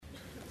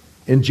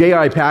In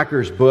J.I.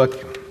 Packer's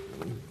book,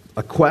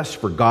 A Quest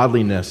for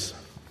Godliness,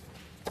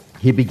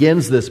 he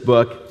begins this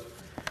book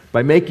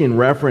by making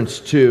reference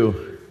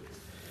to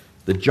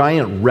the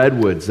giant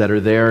redwoods that are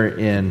there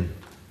in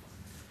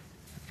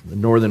the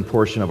northern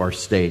portion of our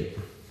state.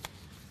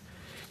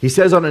 He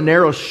says on a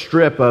narrow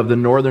strip of the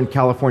northern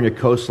California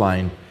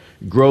coastline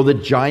grow the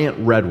giant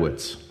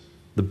redwoods,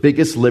 the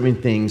biggest living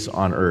things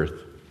on earth.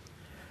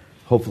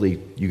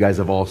 Hopefully you guys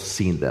have all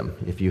seen them.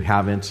 If you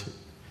haven't,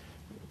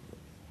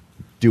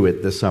 do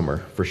it this summer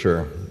for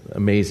sure.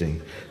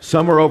 Amazing.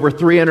 Some are over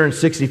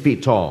 360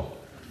 feet tall.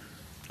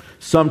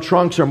 Some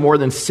trunks are more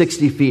than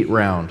 60 feet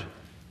round.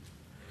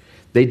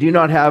 They do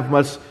not have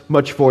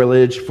much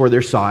foliage for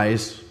their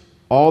size.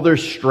 All their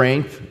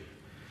strength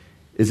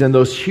is in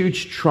those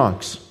huge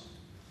trunks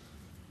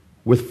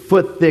with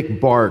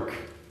foot-thick bark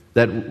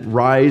that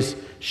rise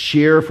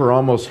sheer for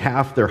almost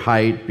half their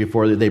height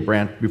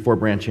before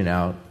branching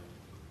out.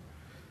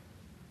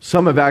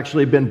 Some have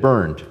actually been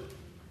burned,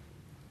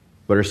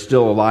 but are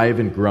still alive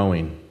and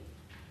growing.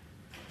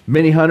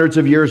 Many hundreds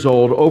of years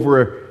old,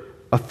 over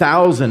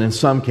 1,000 in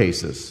some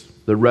cases.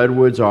 The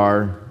redwoods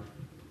are,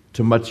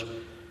 to much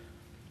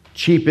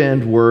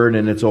cheap-end word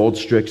in its old,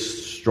 strict,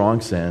 strong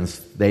sense,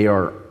 they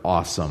are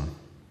awesome.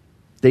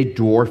 They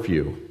dwarf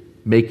you,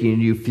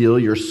 making you feel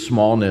your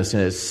smallness,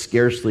 and as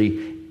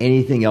scarcely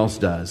anything else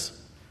does.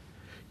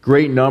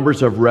 Great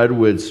numbers of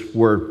redwoods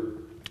were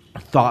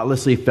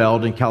thoughtlessly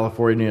felled in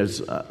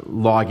California's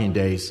logging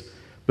days,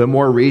 but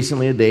more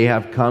recently they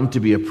have come to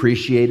be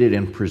appreciated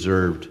and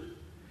preserved.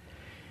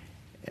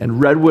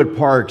 And redwood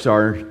parks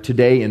are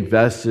today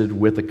invested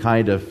with a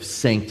kind of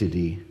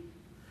sanctity.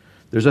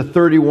 There's a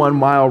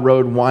 31-mile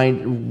road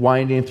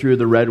winding through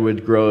the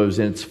redwood groves,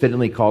 and it's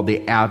fittingly called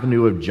the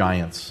Avenue of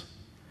Giants.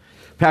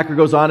 Packer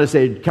goes on to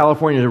say,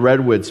 California's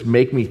redwoods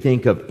make me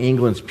think of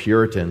England's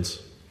Puritans,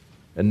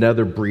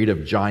 another breed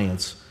of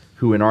giants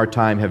who in our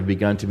time have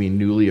begun to be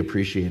newly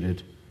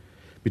appreciated.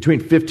 Between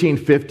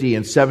 1550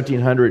 and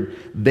 1700,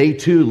 they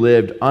too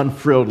lived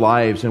unfrilled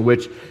lives in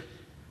which,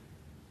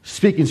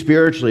 speaking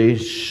spiritually,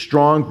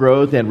 strong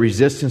growth and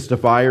resistance to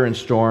fire and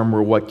storm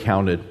were what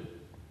counted.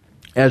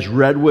 As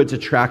redwoods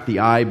attract the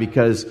eye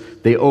because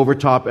they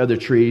overtop other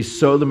trees,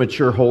 so the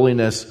mature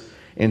holiness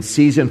and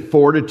seasoned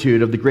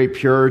fortitude of the great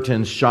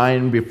Puritans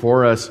shine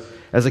before us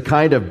as a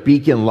kind of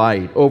beacon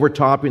light,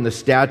 overtopping the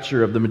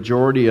stature of the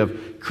majority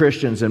of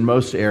Christians in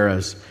most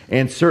eras,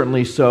 and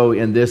certainly so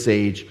in this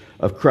age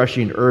of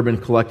crushing urban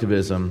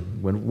collectivism,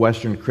 when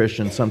Western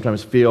Christians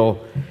sometimes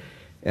feel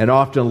and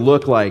often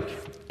look like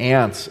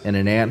ants in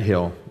an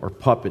anthill or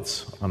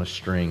puppets on a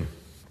string.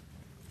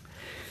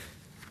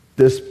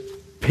 This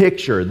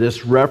picture,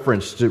 this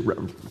reference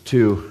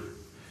to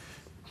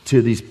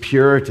these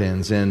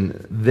Puritans and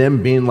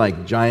them being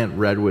like giant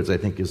redwoods, I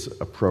think is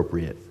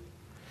appropriate.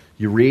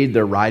 You read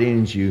their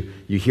writings, you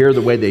hear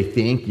the way they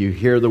think, you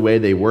hear the way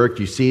they work,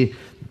 you see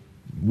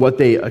what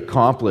they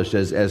accomplished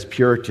as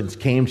Puritans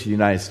came to the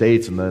United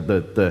States, and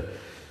the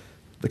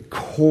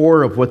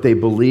core of what they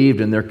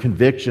believed and their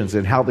convictions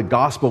and how the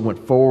gospel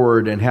went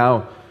forward and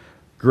how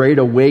great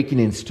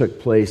awakenings took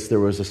place.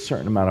 There was a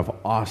certain amount of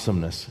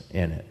awesomeness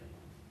in it.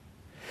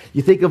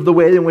 You think of the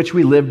way in which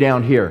we live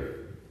down here,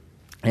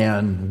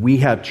 and we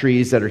have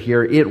trees that are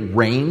here. It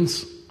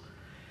rains,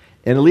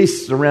 and at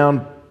least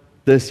around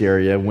this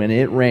area, when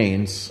it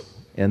rains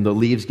and the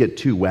leaves get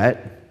too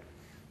wet,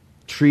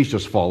 trees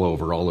just fall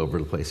over all over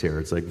the place here.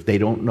 It's like they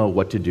don't know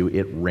what to do.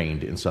 It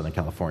rained in Southern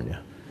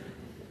California.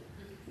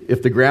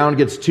 If the ground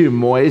gets too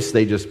moist,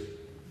 they just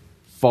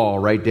fall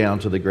right down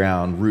to the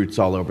ground, roots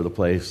all over the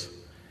place.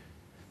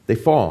 They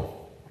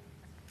fall.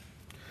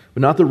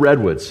 But not the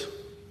redwoods,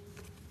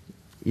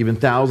 even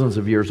thousands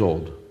of years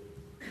old.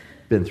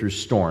 Been through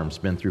storms,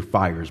 been through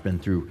fires, been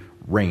through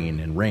rain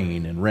and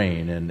rain and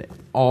rain and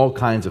all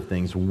kinds of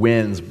things,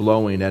 winds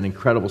blowing at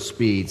incredible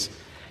speeds,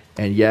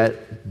 and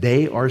yet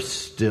they are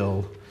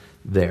still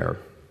there.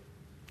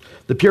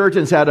 The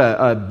Puritans had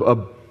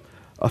a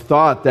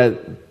thought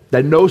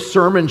that no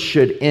sermon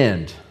should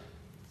end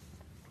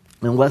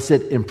unless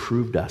it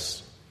improved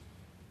us,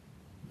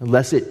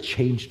 unless it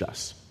changed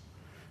us,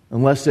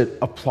 unless it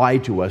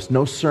applied to us.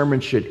 No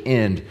sermon should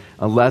end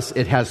unless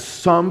it has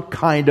some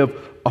kind of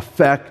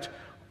effect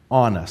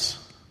on us.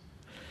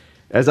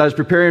 As I was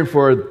preparing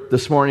for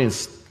this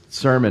morning's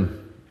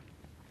sermon,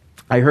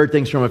 I heard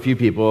things from a few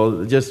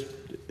people just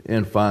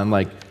in fun,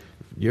 like,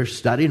 you're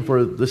studying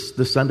for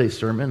this Sunday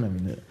sermon? I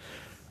mean,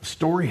 the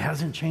story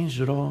hasn't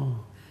changed at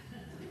all.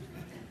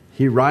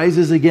 He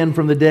rises again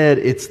from the dead.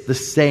 It's the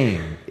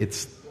same.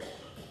 It's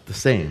the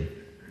same.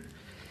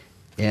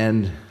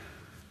 And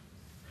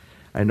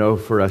I know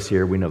for us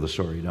here, we know the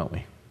story, don't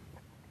we?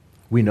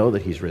 We know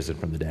that he's risen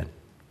from the dead.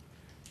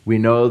 We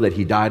know that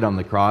he died on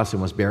the cross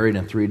and was buried,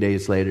 and 3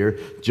 days later,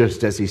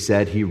 just as he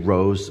said, he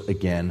rose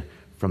again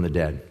from the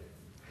dead.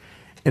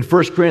 In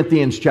 1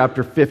 Corinthians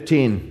chapter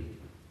 15,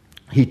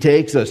 he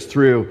takes us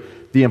through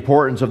the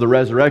importance of the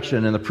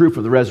resurrection and the proof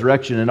of the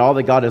resurrection and all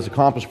that God has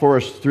accomplished for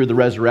us through the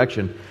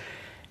resurrection.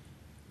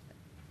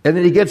 And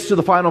then he gets to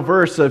the final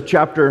verse of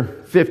chapter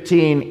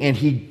 15, and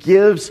he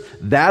gives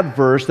that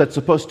verse that's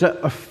supposed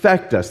to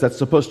affect us, that's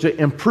supposed to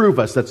improve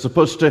us, that's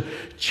supposed to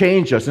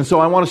change us. And so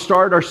I want to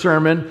start our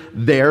sermon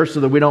there so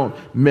that we don't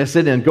miss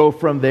it and go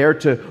from there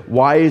to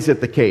why is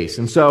it the case.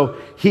 And so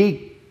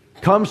he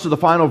comes to the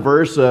final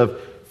verse of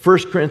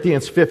 1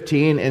 Corinthians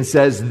 15 and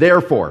says,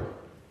 therefore,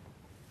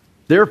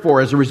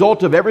 as a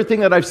result of everything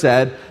that I've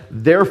said,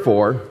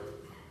 therefore,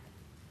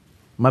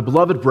 my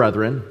beloved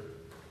brethren,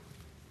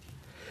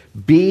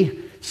 be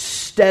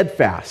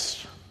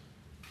steadfast,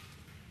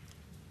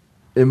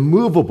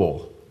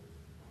 immovable,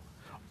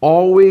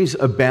 always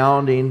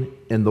abounding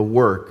in the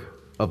work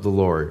of the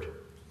Lord,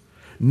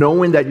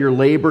 knowing that your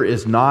labor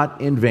is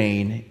not in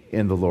vain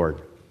in the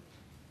Lord.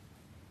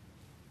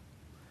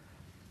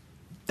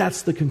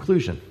 That's the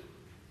conclusion.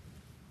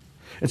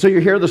 And so you're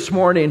here this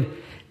morning,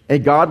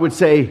 and God would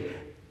say,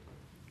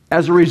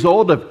 as a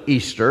result of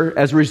Easter,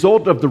 as a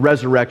result of the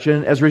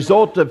resurrection, as a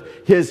result of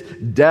his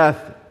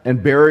death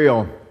and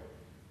burial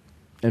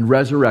and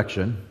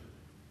resurrection,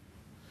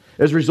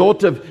 as a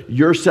result of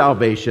your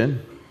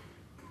salvation,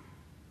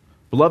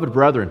 beloved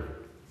brethren,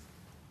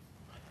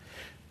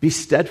 be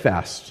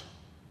steadfast,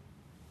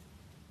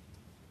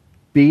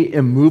 be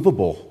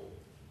immovable,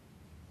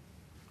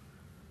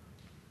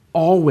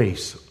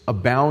 always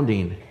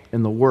abounding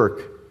in the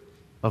work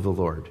of the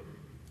Lord.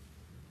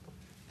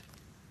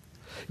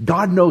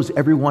 God knows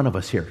every one of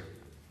us here.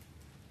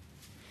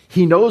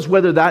 He knows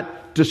whether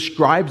that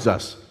describes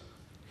us.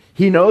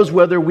 He knows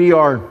whether we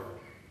are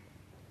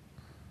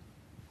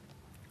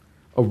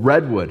a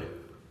redwood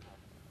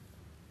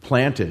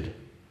planted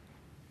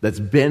that's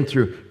been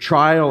through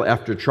trial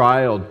after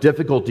trial,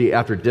 difficulty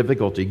after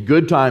difficulty,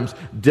 good times,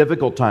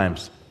 difficult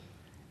times,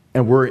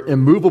 and we're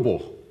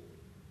immovable.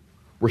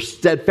 We're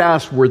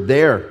steadfast. We're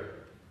there.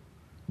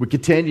 We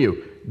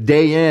continue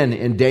day in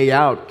and day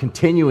out,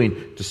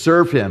 continuing to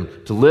serve him,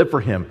 to live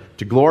for him,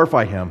 to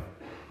glorify him.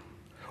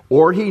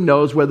 Or he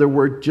knows whether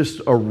we're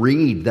just a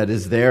reed that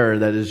is there,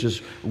 that is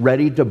just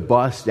ready to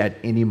bust at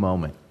any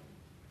moment.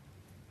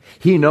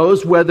 He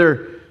knows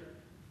whether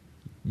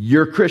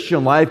your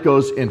Christian life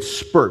goes in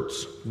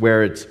spurts,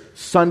 where it's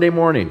Sunday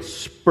morning,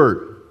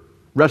 spurt,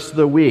 rest of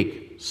the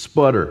week,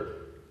 sputter.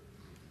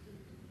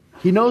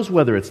 He knows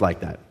whether it's like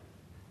that.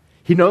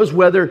 He knows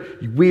whether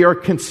we are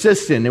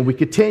consistent and we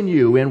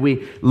continue and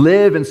we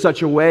live in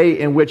such a way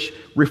in which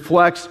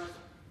reflects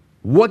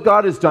what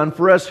God has done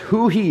for us,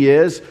 who he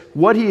is,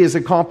 what he has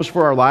accomplished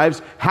for our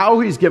lives,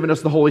 how he's given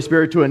us the Holy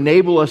Spirit to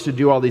enable us to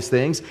do all these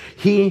things.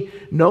 He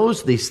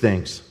knows these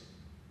things.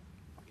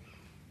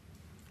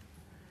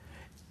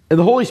 And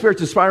the Holy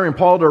Spirit's inspiring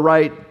Paul to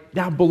write,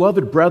 now,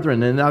 beloved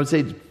brethren, and I would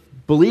say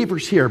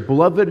believers here,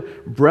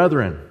 beloved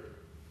brethren,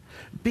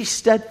 be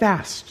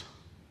steadfast.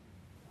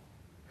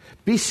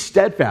 Be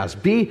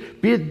steadfast. Be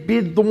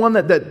the one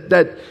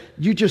that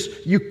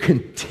you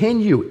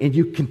continue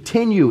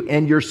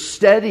and you're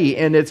steady,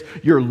 and it's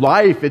your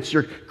life, it's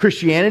your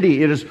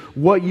Christianity, it is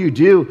what you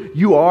do.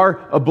 You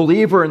are a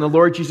believer in the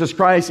Lord Jesus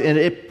Christ, and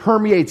it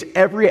permeates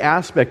every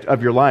aspect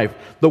of your life.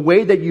 The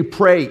way that you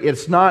pray,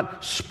 it's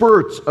not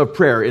spurts of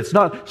prayer. It's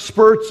not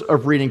spurts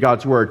of reading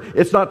God's Word.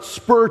 It's not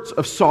spurts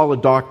of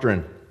solid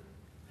doctrine.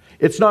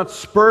 It's not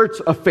spurts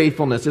of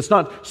faithfulness. It's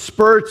not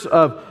spurts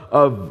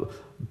of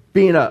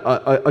being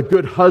a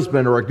good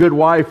husband or a good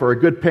wife or a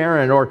good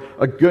parent or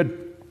a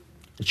good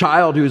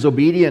child who is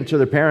obedient to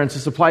their parents.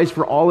 This applies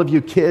for all of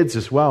you kids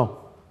as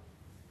well.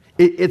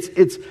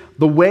 It's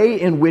the way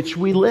in which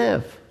we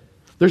live.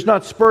 There's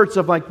not spurts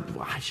of like,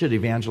 I should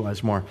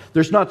evangelize more.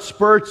 There's not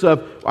spurts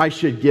of, I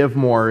should give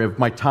more of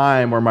my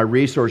time or my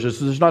resources.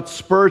 There's not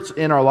spurts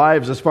in our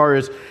lives as far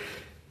as,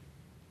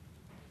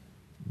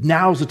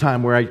 now's the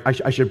time where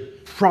I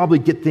should probably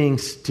get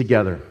things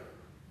together.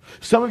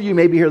 Some of you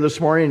may be here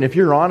this morning, and if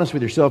you're honest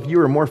with yourself, you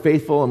were more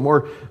faithful and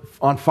more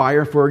on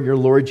fire for your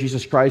Lord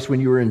Jesus Christ when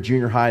you were in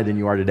junior high than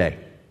you are today.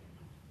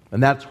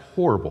 And that's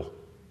horrible.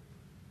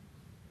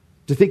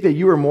 To think that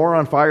you were more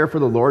on fire for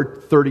the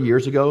Lord 30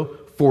 years ago,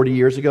 40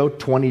 years ago,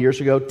 20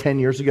 years ago, 10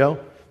 years ago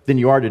than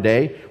you are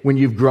today, when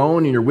you've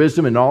grown in your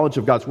wisdom and knowledge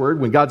of God's Word,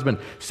 when God's been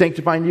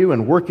sanctifying you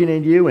and working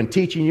in you and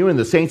teaching you, and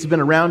the saints have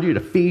been around you to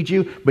feed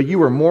you, but you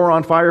were more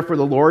on fire for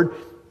the Lord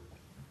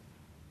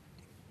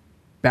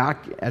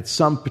back at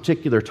some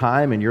particular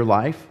time in your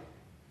life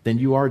than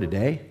you are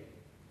today.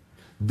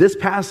 This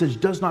passage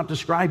does not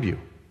describe you.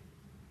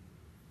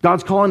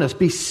 God's calling us,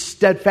 be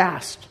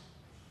steadfast.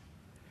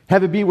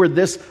 Have it be where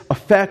this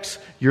affects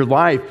your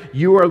life.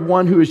 You are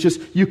one who is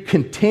just, you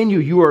continue.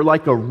 You are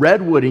like a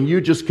redwood, and you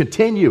just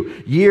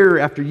continue year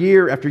after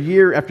year after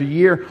year after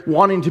year,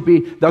 wanting to be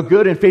the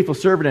good and faithful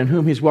servant in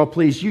whom he's well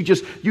pleased.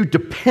 You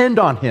depend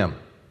on him.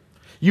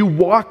 You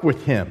walk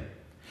with him.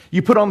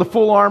 You put on the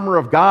full armor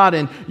of God,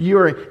 and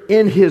you're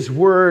in his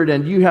word,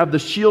 and you have the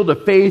shield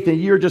of faith,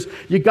 and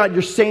you got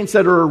your saints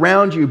that are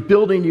around you,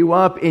 building you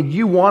up, and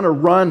you want to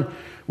run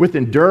with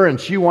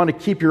endurance. You want to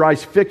keep your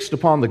eyes fixed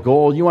upon the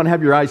goal. You want to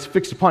have your eyes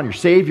fixed upon your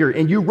Savior,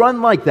 and you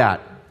run like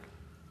that.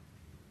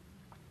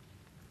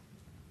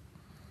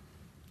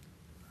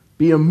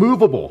 Be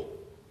immovable,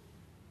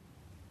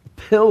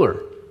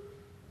 pillar.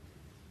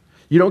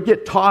 You don't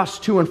get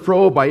tossed to and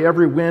fro by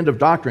every wind of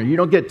doctrine. You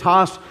don't get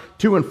tossed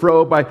to and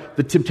fro by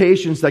the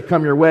temptations that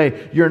come your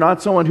way. You're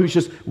not someone who's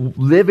just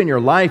living your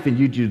life and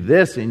you do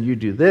this and you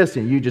do this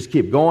and you just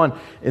keep going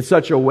in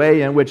such a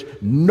way in which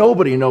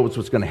nobody knows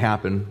what's going to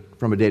happen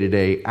from a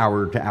day-to-day,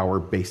 hour-to-hour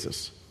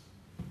basis.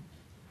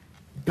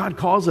 God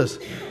calls us,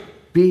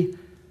 be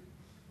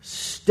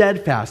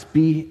steadfast,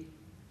 be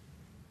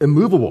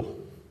immovable.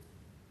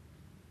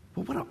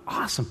 Well, what an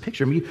awesome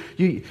picture. I mean,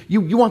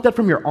 you want that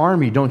from your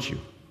army, don't you?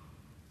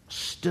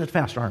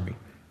 Steadfast army.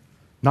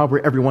 Not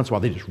where every once in a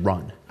while they just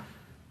run.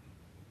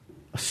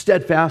 A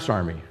steadfast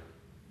army.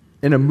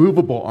 An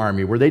immovable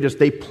army where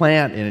they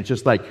plant and it's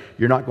just like,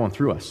 you're not going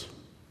through us.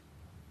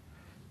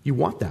 You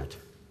want that.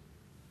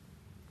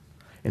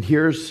 And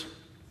here's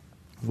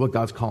what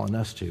God's calling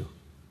us to.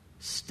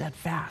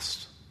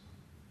 Steadfast.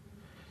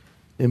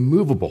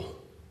 Immovable.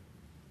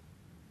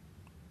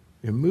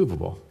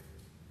 Immovable.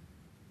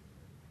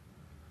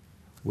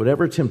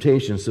 Whatever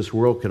temptations this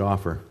world could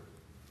offer,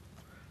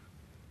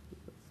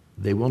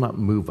 they will not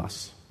move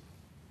us.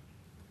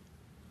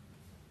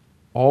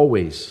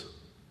 Always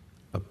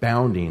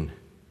abounding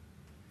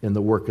in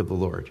the work of the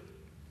Lord.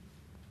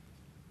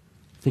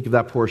 Think of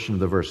that portion of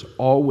the verse.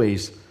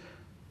 Always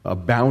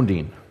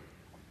abounding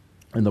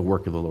in the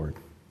work of the Lord.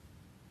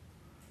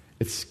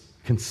 It's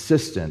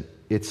consistent.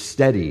 It's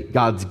steady.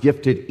 God's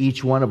gifted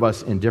each one of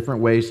us in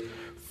different ways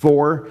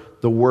for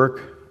the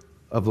work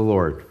of the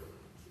Lord.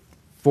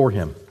 For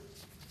Him.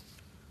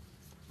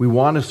 We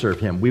want to serve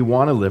Him. We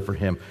want to live for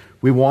Him.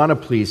 We want to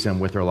please Him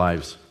with our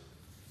lives.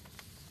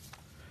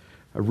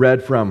 I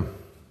read from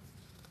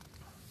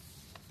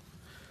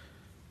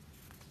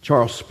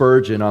Charles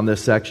Spurgeon on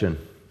this section.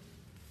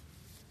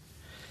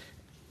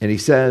 And he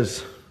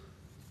says,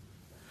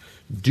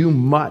 do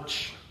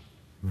much,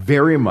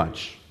 very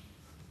much,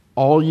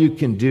 all you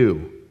can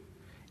do,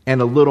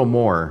 and a little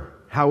more.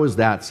 How is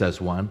that,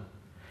 says one?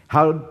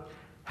 How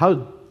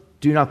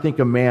do you not think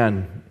a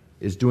man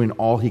is doing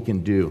all he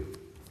can do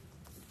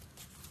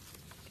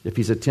if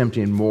he's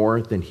attempting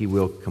more than he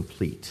will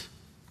complete?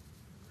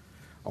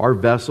 Our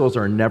vessels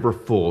are never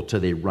full till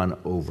they run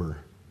over.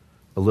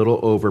 A little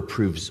over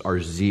proves our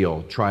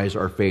zeal, tries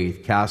our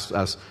faith, casts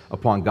us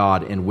upon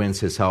God, and wins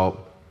His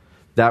help.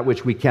 That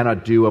which we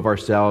cannot do of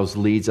ourselves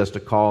leads us to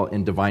call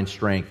in divine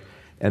strength,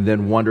 and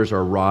then wonders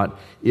are wrought.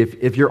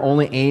 If you're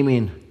only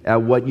aiming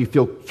at what you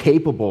feel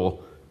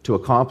capable to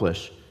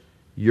accomplish,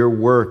 your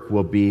work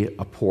will be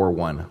a poor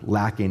one,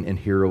 lacking in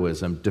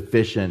heroism,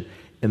 deficient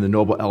in the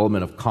noble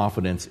element of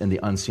confidence in the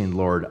unseen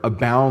Lord.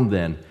 Abound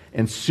then,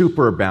 and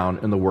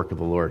superabound in the work of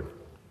the Lord.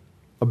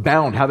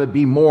 Abound, have it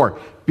be more.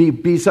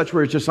 Be such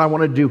where it's just, I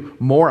want to do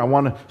more. I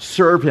want to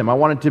serve Him. I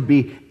want it to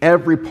be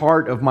every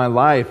part of my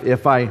life.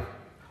 If I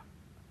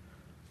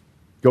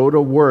go to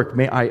work,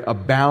 may I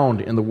abound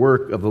in the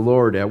work of the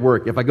Lord at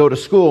work. If I go to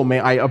school, may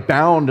I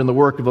abound in the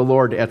work of the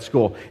Lord at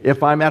school.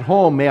 If I'm at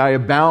home, may I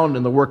abound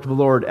in the work of the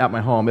Lord at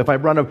my home. If I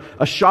run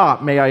a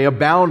shop, may I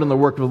abound in the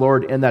work of the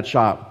Lord in that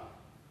shop.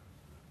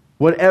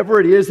 Whatever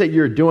it is that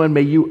you're doing,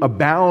 may you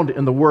abound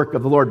in the work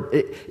of the Lord.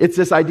 It's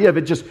this idea of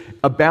it just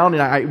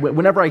abounding.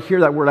 Whenever I hear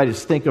that word, I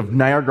just think of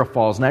Niagara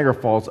Falls. Niagara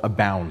Falls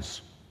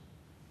abounds.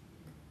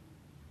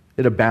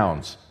 It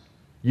abounds.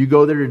 You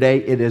go there today,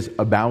 it is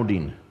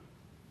abounding.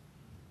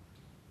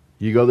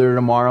 You go there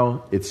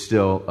tomorrow, it's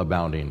still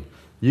abounding.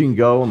 You can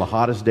go on the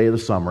hottest day of the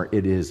summer,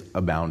 it is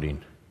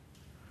abounding.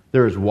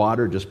 There is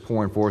water just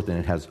pouring forth, and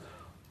it has,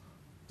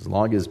 as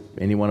long as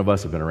any one of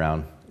us have been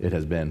around, it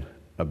has been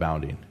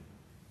abounding.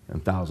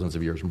 And thousands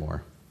of years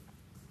more.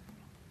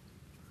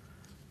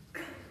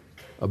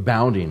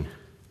 Abounding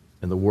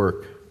in the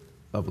work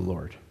of the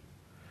Lord.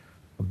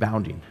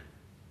 Abounding.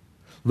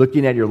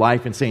 Looking at your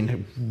life and saying,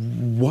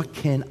 what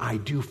can I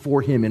do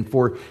for Him and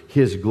for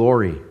His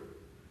glory?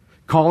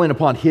 Calling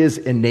upon His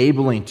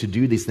enabling to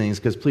do these things,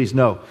 because please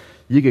know,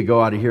 you could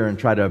go out of here and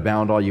try to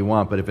abound all you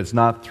want, but if it's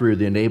not through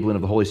the enabling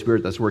of the Holy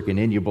Spirit that's working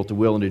in you, both to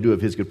will and to do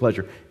of His good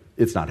pleasure,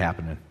 it's not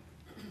happening.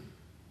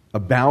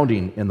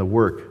 Abounding in the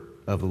work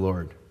of the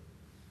Lord.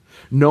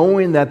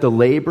 Knowing that your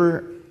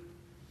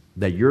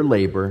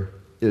labor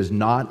is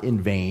not in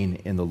vain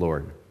in the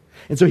Lord.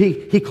 And so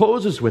he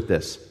closes with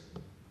this.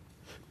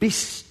 Be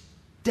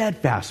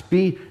steadfast,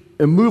 be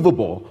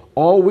immovable,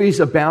 always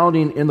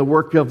abounding in the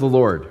work of the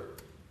Lord.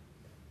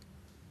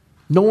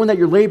 Knowing that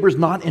your labor is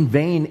not in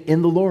vain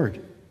in the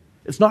Lord.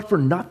 It's not for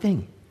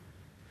nothing.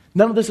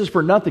 None of this is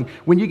for nothing.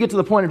 When you get to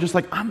the point of just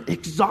like, I'm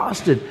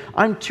exhausted,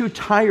 I'm too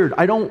tired,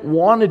 I don't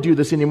want to do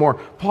this anymore.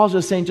 Paul's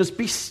just saying, just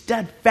be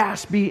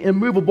steadfast, be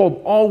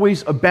immovable,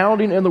 always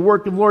abounding in the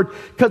work of the Lord,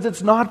 because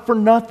it's not for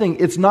nothing.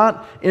 It's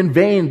not in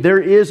vain. There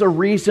is a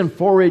reason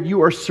for it.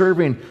 You are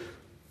serving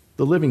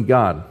the living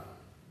God.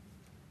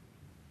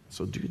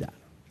 So do that.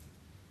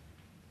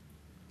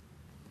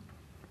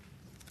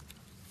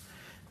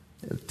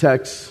 The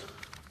text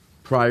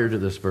prior to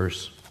this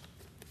verse,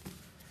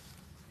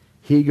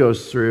 he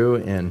goes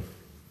through and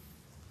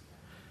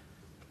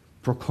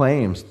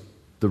proclaims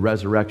the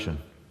resurrection.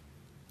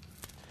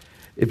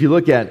 If you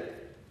look at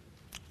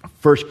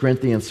 1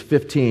 Corinthians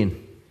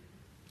 15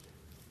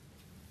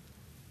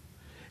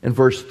 and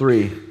verse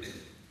 3.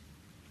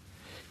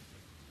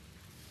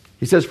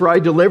 He says, "For I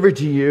delivered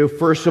to you,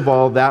 first of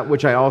all, that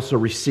which I also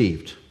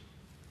received,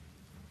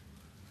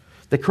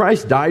 that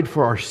Christ died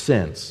for our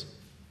sins,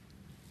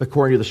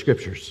 according to the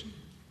Scriptures,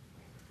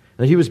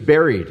 and that he was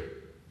buried,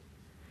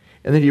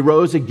 and that he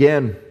rose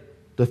again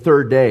the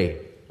third day,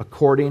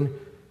 according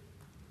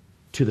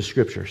to the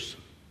Scriptures."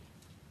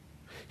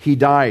 He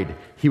died,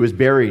 he was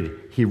buried,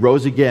 he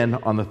rose again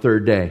on the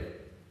third day.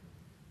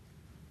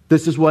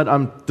 This is what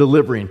I'm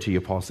delivering to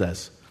you, Paul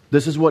says.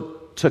 This is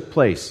what took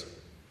place.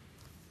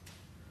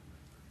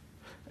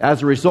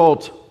 As a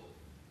result,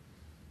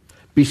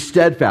 be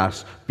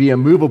steadfast, be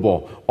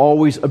immovable,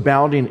 always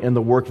abounding in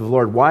the work of the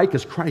Lord. Why?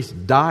 Because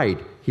Christ died,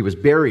 he was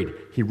buried,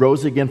 he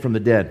rose again from the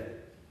dead.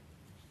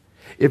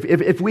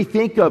 If we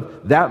think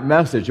of that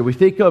message, if we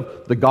think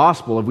of the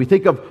gospel, if we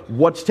think of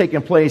what's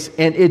taken place,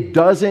 and it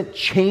doesn't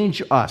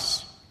change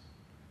us,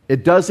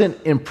 it doesn't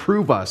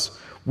improve us,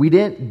 we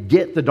didn't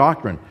get the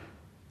doctrine.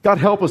 God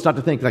help us not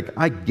to think like,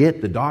 I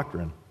get the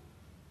doctrine.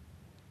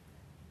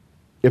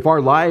 If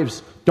our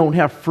lives don't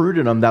have fruit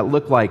in them that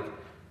look like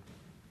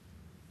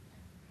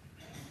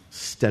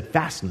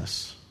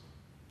steadfastness,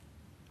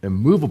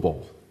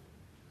 immovable,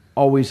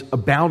 always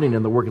abounding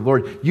in the work of the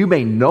Lord, you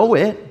may know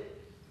it,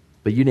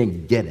 but you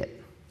didn't get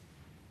it.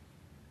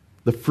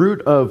 The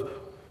fruit of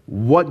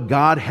what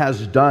God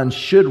has done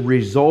should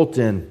result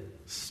in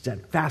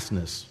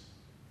steadfastness,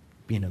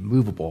 being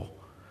immovable,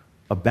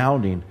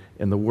 abounding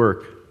in the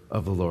work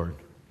of the Lord.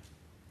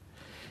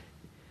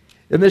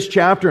 In this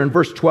chapter, in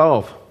verse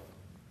 12,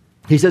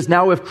 he says,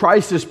 "Now if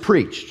Christ is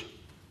preached,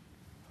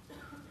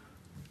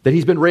 that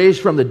he's been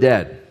raised from the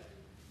dead,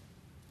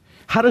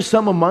 how does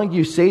some among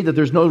you say that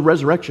there's no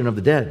resurrection of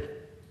the dead?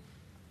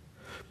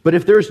 But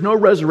if there's no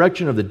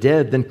resurrection of the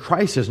dead, then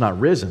Christ has not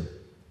risen.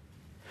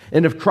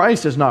 And if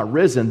Christ has not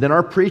risen, then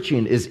our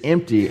preaching is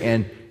empty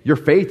and your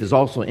faith is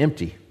also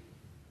empty."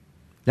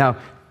 Now,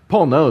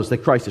 Paul knows that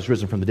Christ has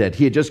risen from the dead.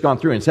 He had just gone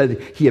through and said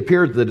he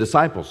appeared to the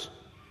disciples.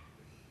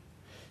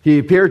 He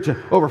appeared to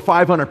over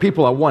 500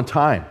 people at one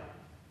time.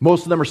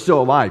 Most of them are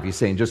still alive, he's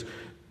saying, just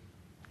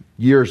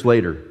years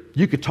later.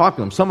 You could talk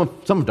to them.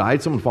 Some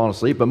died, some have fallen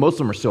asleep, but most of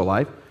them are still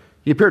alive.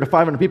 He appeared to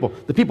 500 people.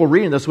 The people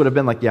reading this would have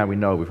been like, yeah, we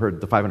know, we've heard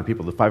the 500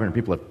 people. The 500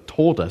 people have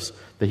told us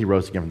that he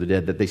rose again from the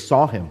dead, that they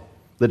saw him.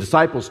 The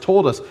disciples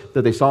told us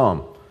that they saw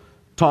him.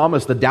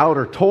 Thomas, the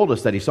doubter, told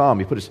us that he saw him.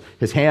 He put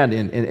his hand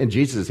in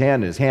Jesus'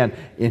 hand and his hand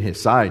in his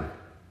side.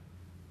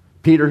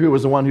 Peter, who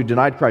was the one who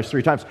denied Christ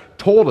 3 times,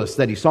 told us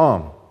that he saw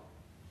him.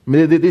 I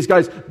mean, these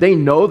guys, they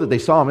know that they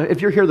saw him.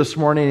 If you're here this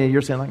morning and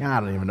you're saying, like,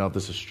 I don't even know if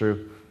this is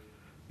true.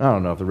 I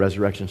don't know if the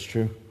resurrection's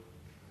true.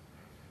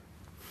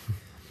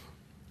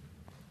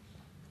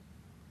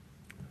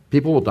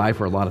 People will die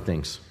for a lot of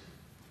things.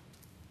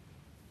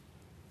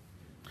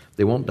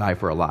 They won't die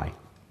for a lie.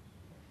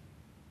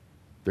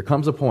 There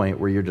comes a point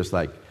where you're just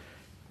like,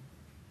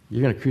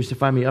 you're going to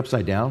crucify me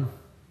upside down?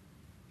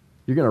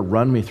 You're going to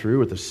run me through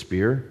with a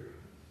spear?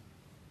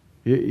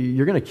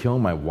 You're going to kill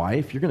my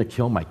wife? You're going to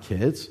kill my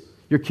kids?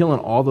 You're killing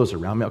all those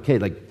around me? Okay,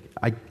 like,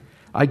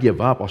 I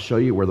give up. I'll show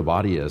you where the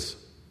body is.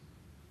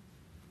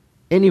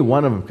 Any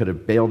one of them could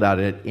have bailed out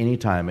at any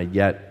time, and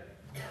yet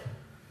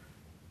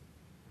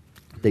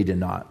they did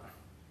not.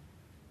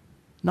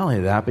 Not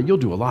only that, but you'll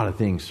do a lot of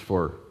things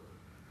for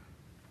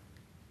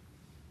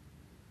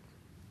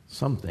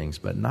some things,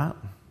 but not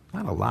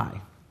a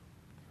lie.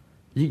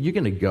 You're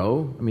going to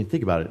go, I mean,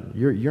 think about it.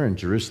 You're in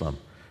Jerusalem.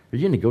 Are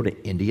you going to go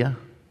to India?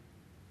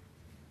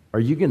 Are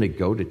you going to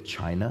go to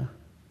China?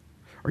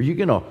 Are you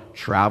going to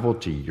travel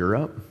to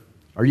Europe?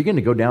 Are you going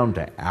to go down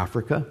to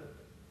Africa?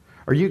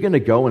 Are you going to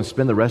go and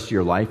spend the rest of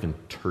your life in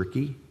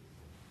Turkey?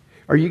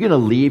 Are you going to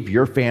leave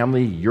your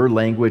family, your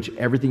language,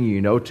 everything you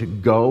know to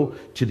go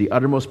to the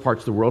uttermost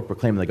parts of the world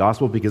proclaiming the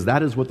gospel? Because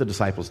that is what the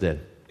disciples did.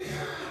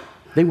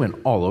 They went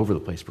all over the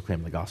place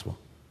proclaiming the gospel.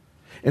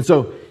 And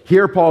so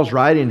here Paul's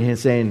writing and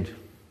saying,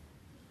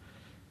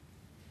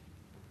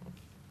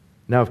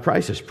 now if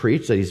Christ has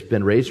preached that he's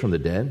been raised from the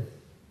dead,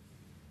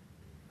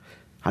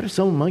 how does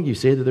some among you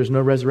say that there's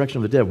no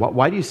resurrection of the dead?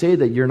 Why do you say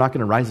that you're not going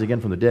to rise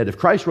again from the dead? If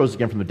Christ rose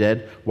again from the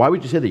dead, why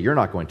would you say that you're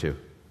not going to?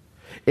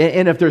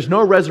 And if there's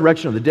no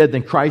resurrection of the dead,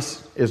 then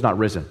Christ is not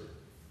risen.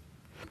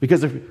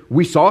 Because if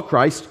we saw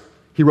Christ,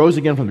 he rose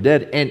again from the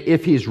dead, and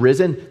if he's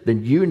risen,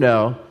 then you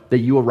know that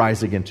you will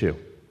rise again too.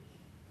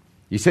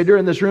 You sit here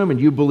in this room and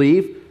you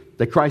believe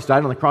that Christ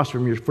died on the cross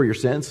for your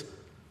sins,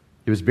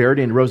 he was buried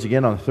and rose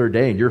again on the third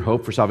day, and your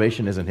hope for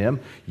salvation is in him,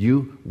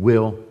 you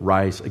will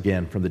rise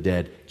again from the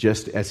dead,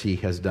 just as he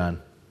has done.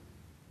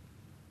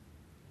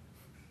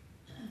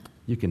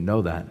 You can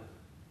know that.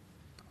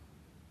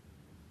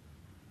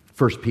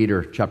 1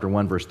 Peter chapter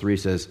 1, verse 3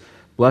 says,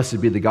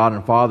 "Blessed be the God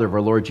and Father of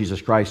our Lord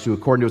Jesus Christ, who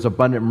according to his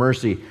abundant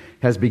mercy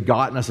has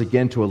begotten us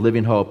again to a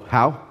living hope."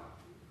 How?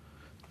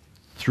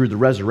 Through the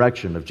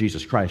resurrection of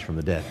Jesus Christ from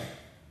the dead.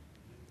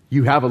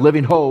 You have a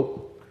living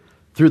hope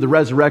through the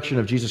resurrection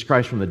of Jesus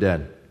Christ from the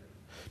dead,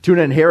 to an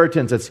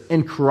inheritance that's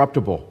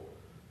incorruptible,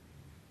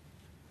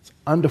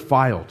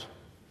 undefiled.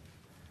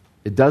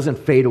 It doesn't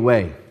fade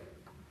away.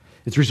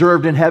 It's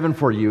reserved in heaven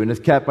for you and is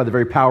kept by the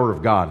very power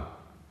of God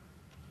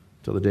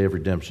till the day of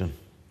redemption.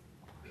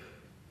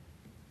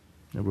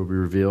 It will be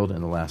revealed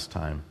in the last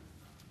time.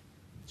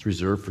 It's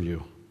reserved for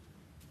you.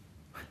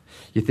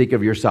 You think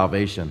of your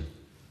salvation.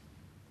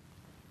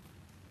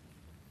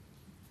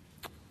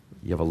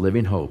 You have a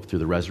living hope through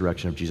the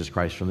resurrection of Jesus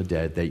Christ from the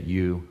dead that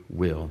you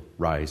will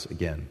rise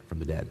again from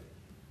the dead.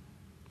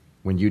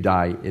 When you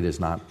die, it is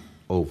not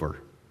over.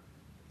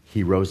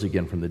 He rose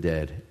again from the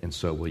dead, and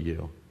so will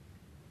you.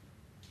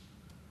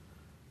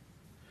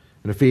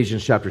 In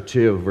Ephesians chapter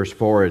 2, verse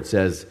 4, it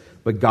says,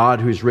 "But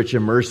God, who is rich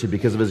in mercy,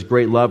 because of his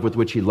great love with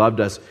which he loved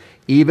us,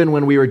 even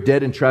when we were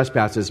dead in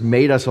trespasses,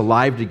 made us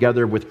alive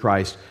together with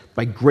Christ.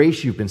 By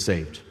grace you've been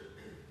saved.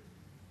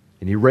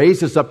 And he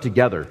raised us up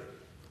together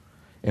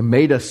and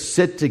made us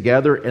sit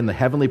together in the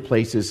heavenly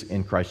places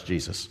in Christ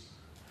Jesus."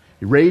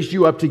 He raised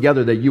you up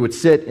together that you would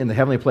sit in the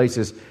heavenly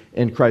places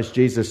in Christ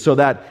Jesus, so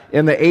that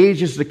in the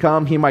ages to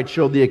come he might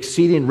show the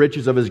exceeding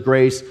riches of his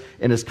grace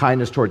and his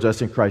kindness towards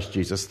us in Christ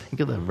Jesus. Think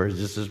of that verse.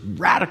 This is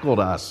radical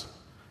to us.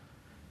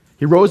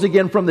 He rose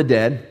again from the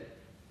dead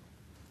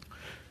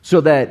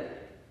so that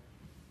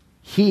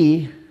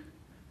he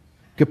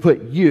could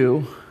put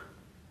you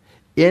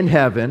in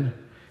heaven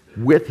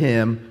with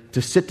him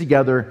to sit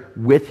together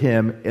with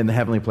him in the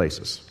heavenly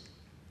places.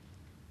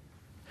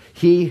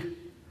 He,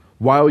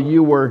 while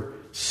you were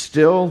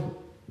still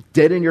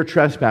dead in your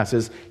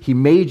trespasses, he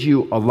made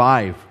you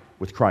alive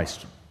with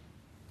Christ.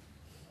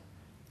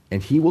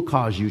 And he will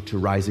cause you to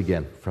rise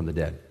again from the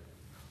dead.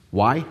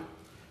 Why?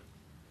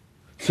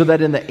 So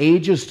that in the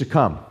ages to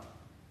come,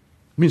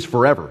 it means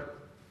forever.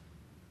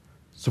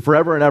 So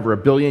forever and ever,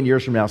 1 billion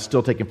years from now,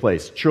 still taking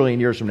place. 1 trillion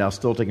years from now,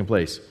 still taking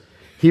place.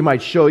 He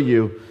might show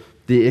you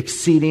the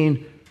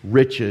exceeding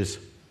riches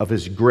of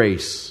his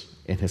grace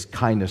and his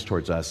kindness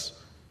towards us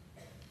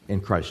in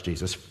Christ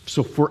Jesus.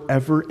 So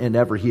forever and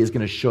ever, he is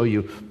going to show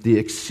you the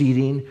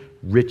exceeding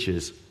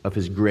riches of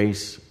his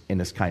grace and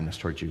his kindness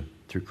towards you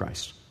through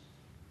Christ.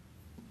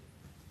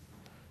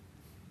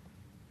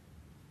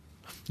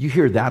 You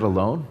hear that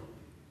alone?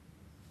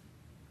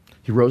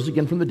 He rose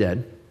again from the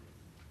dead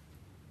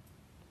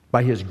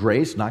by his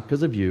grace, not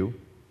because of you,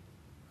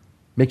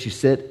 makes you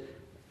sit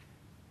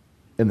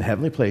in the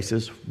heavenly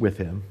places with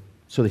him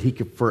so that he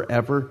could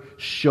forever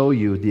show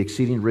you the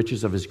exceeding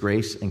riches of his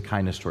grace and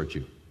kindness towards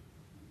you.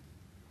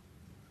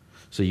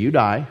 So you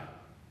die.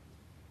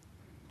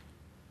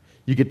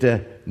 You get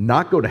to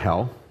not go to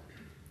hell,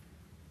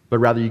 but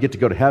rather you get to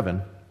go to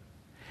heaven.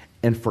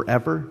 And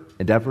forever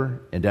and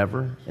ever and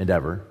ever and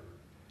ever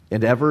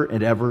and ever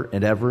and ever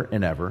and ever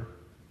and ever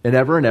and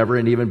ever and ever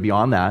and even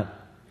beyond that,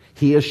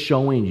 he is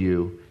showing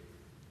you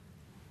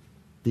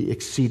the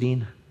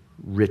exceeding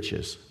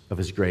riches of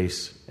his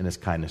grace and his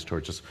kindness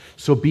towards us.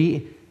 So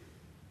be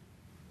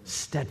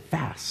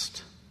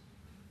steadfast.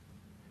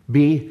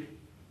 Be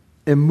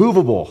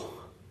immovable.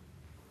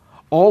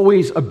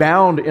 Always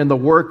abound in the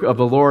work of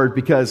the Lord,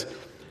 because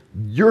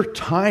your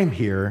time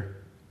here,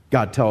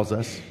 God tells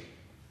us,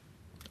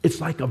 it's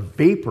like a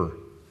vapor.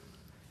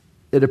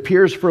 It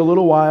appears for a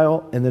little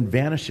while and then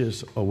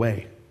vanishes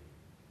away.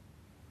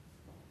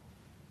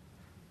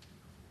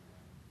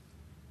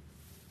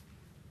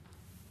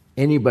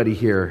 Anybody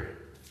here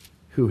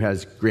who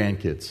has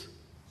grandkids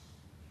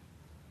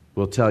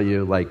will tell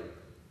you, like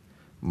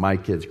my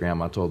kids'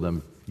 grandma told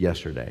them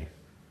yesterday,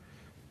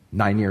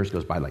 9 years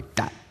goes by like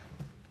that.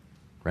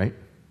 Right?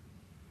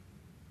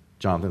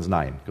 Jonathan's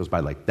 9. Goes by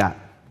like that.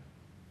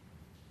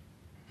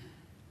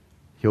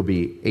 He'll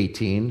be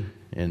 18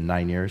 in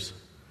 9 years.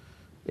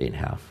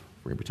 8.5.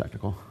 We're going to be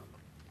technical.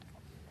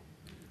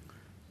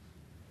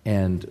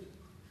 And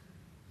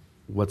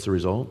what's the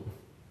result?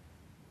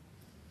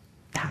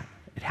 That.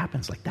 It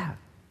happens like that.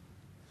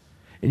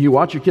 And you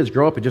watch your kids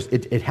grow up,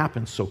 it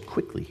happens so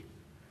quickly.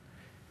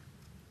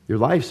 Your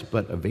life's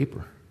but a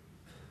vapor.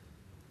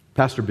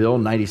 Pastor Bill,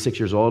 96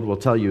 years old, will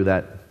tell you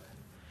that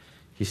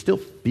he still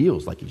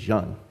feels like he's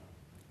young.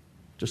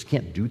 Just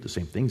can't do the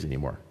same things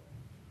anymore.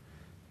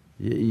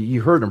 You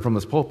heard him from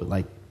this pulpit,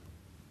 like,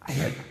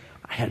 I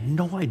had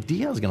no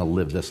idea I was going to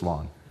live this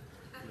long.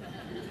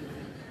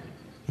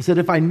 He said,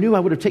 if I knew, I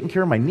would have taken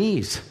care of my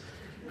knees.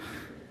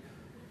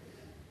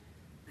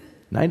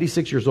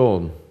 96 years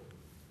old,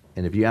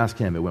 and if you ask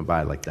him, it went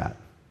by like that.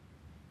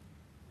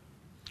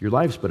 Your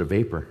life's but a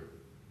vapor.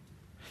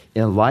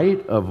 In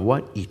light of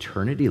what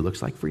eternity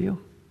looks like for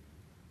you,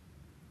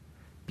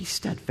 be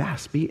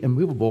steadfast, be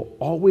immovable,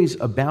 always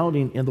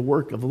abounding in the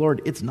work of the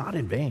Lord. It's not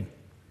in vain.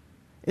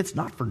 It's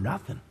not for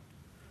nothing.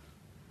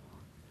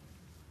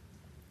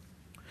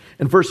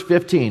 In verse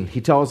 15,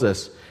 he tells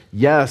us,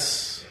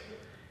 yes,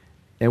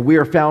 and we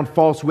are found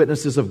false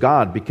witnesses of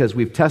God, because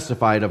we've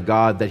testified of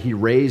God that he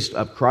raised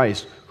up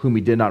Christ, whom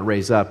he did not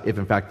raise up, if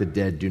in fact the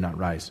dead do not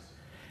rise.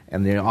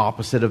 And the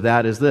opposite of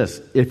that is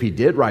this: if he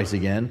did rise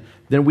again,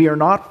 then we are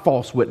not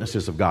false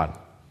witnesses of God.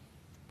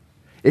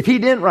 If he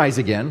didn't rise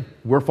again,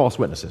 we're false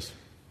witnesses.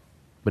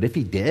 But if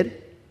he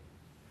did,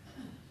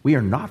 we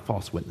are not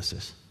false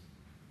witnesses.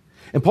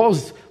 And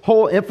Paul's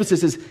whole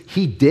emphasis is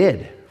he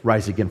did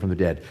rise again from the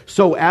dead.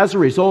 So as a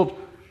result,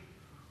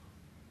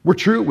 we're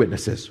true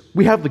witnesses.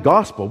 We have the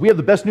gospel. We have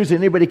the best news that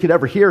anybody could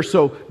ever hear,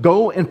 so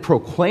go and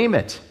proclaim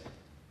it.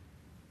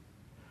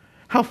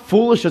 How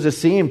foolish does it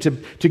seem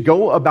to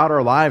go about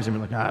our lives and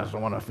be like, I just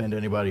don't want to offend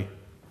anybody.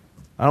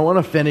 I don't want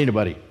to offend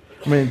anybody.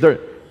 I mean,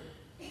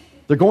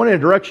 they're going in a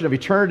direction of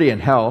eternity in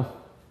hell.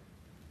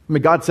 I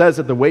mean, God says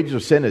that the wages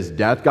of sin is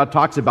death. God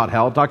talks about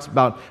hell, talks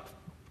about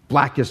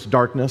blackest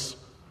darkness,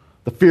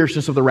 the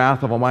fierceness of the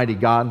wrath of Almighty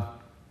God,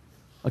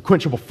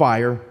 unquenchable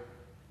fire,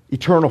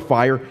 eternal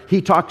fire.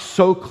 He talks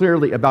so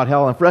clearly about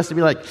hell. And for us to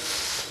be like,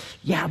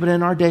 yeah, but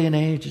in our day and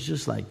age, it's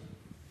just like,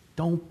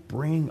 don't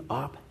bring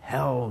up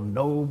hell.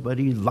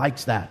 Nobody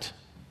likes that.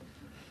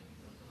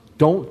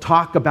 Don't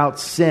talk about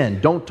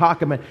sin. Don't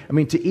talk about,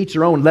 to each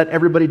their own. Let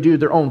everybody do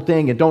their own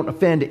thing and don't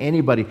offend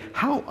anybody.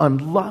 How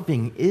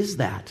unloving is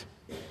that?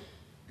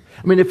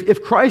 I mean,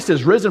 if Christ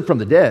has risen from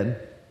the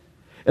dead,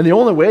 and the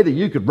only way that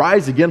you could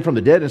rise again from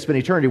the dead and spend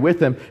eternity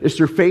with Him is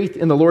through faith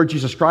in the Lord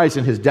Jesus Christ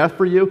and His death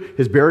for you,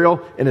 His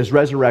burial, and His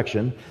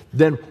resurrection,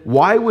 then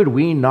why would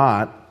we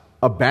not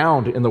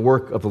abound in the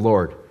work of the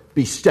Lord?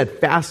 Be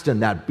steadfast in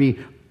that, be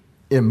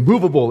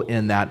immovable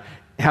in that,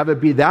 have it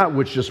be that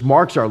which just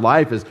marks our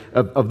life as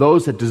of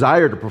those that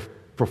desire to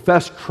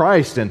profess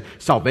Christ and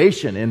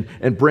salvation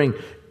and bring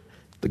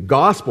the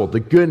gospel, the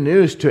good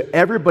news to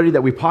everybody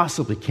that we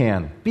possibly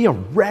can. Be a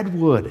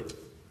redwood.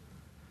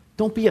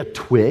 Don't be a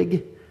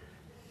twig.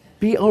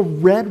 Be a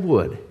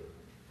redwood.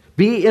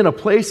 Be in a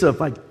place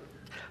of of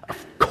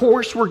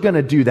course we're going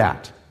to do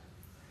that.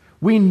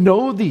 We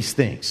know these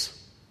things.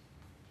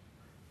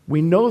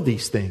 We know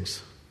these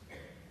things.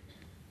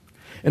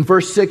 In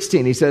verse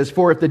 16, he says,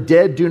 for if the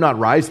dead do not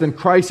rise, then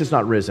Christ is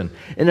not risen.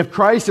 And if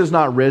Christ is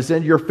not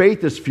risen, your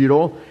faith is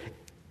futile,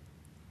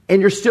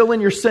 and you're still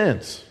in your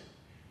sins.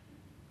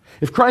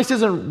 If Christ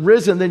isn't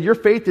risen, then your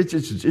faith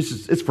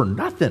is for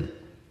nothing.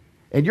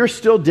 And you're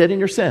still dead in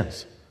your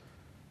sins.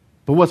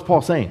 But what's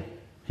Paul saying?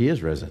 He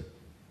is risen.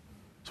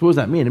 So what does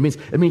that mean?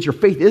 It means your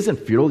faith isn't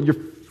futile. Your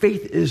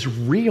faith is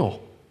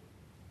real.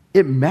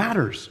 It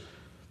matters.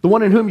 The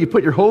one in whom you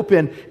put your hope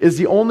in is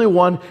the only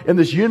one in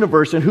this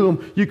universe in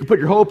whom you can put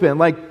your hope in.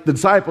 Like the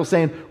disciples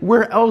saying,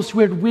 where else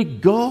would we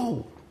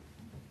go?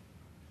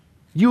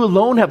 You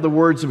alone have the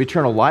words of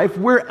eternal life.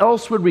 Where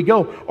else would we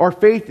go? Our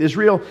faith is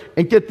real.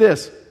 And get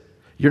this,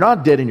 you're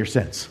not dead in your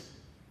sins.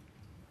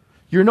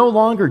 You're no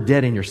longer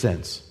dead in your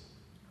sins.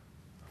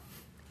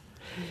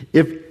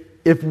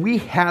 If we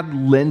had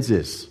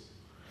lenses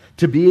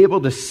to be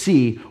able to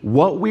see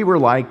what we were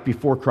like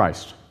before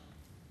Christ,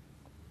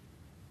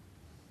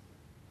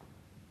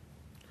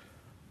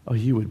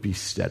 you would be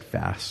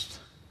steadfast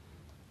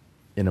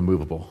and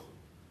immovable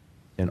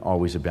and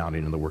always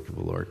abounding in the work of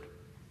the Lord.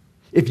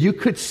 If you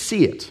could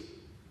see it,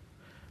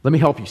 let me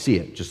help you see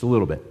it just a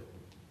little bit.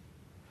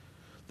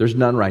 There's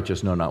none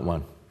righteous, no, not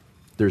one.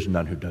 There's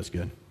none who does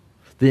good.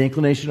 The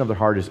inclination of their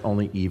heart is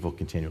only evil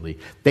continually.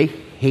 They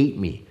hate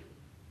me,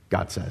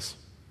 God says.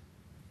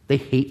 They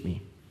hate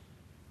me.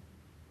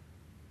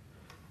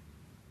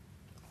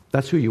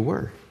 That's who you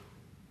were.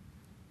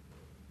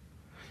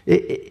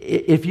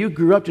 If you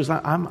grew up just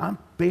like, I'm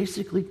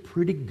basically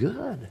pretty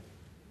good.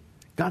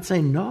 God's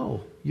saying,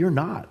 no, you're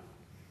not.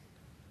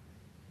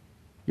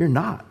 You're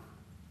not.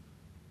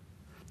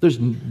 There's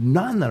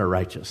none that are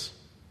righteous.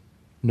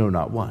 No,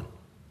 not one.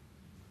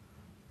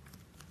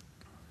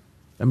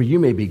 You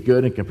may be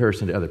good in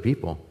comparison to other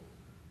people,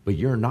 but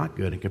you're not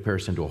good in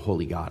comparison to a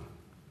holy God.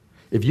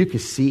 If you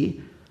could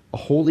see a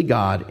holy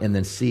God and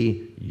then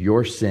see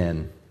your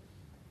sin,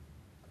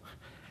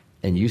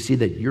 and you see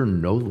that you're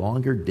no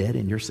longer dead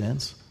in your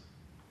sins,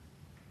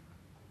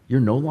 you're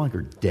no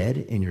longer dead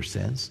in your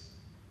sins,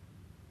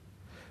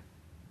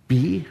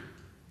 be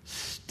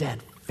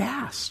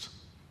steadfast.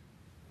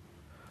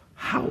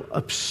 How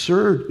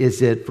absurd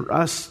is it for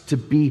us to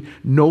be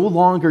no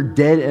longer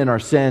dead in our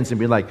sins and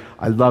be like,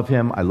 I love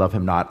him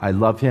not. I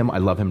love him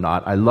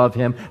not. I love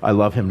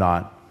him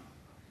not.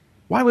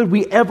 Why would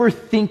we ever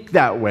think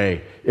that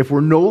way if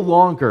we're no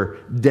longer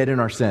dead in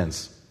our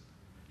sins?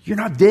 You're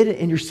not dead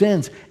in your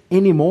sins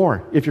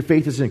anymore if your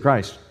faith is in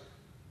Christ.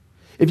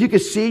 If you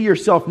could see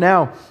yourself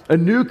now a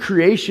new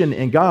creation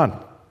in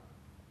God,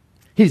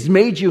 He's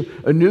made you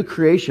a new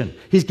creation.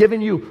 He's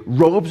given you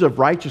robes of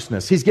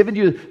righteousness. He's given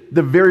you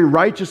the very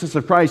righteousness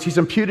of Christ. He's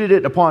imputed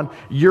it upon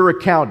your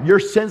account. Your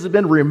sins have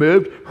been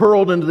removed,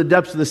 hurled into the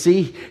depths of the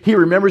sea. He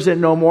remembers it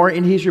no more,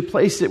 and He's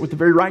replaced it with the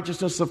very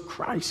righteousness of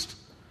Christ.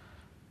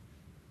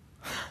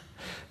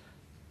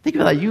 Think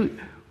about that.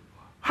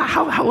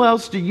 How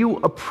else do you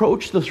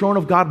approach the throne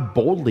of God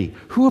boldly?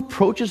 Who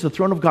approaches the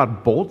throne of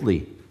God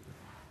boldly?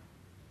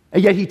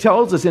 And yet He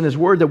tells us in His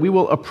Word that we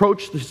will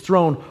approach this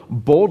throne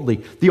boldly.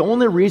 The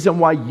only reason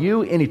why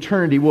you in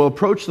eternity will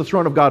approach the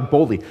throne of God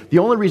boldly, the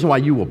only reason why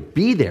you will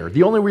be there,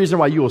 the only reason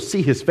why you will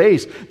see His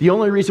face, the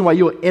only reason why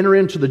you will enter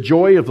into the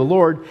joy of the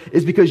Lord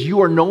is because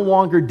you are no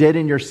longer dead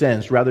in your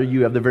sins. Rather,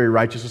 you have the very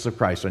righteousness of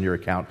Christ on your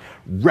account.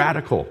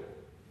 Radical.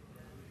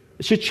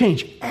 It should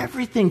change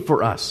everything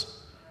for us.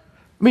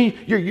 I mean,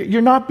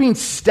 you're not being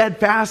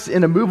steadfast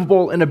and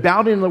immovable and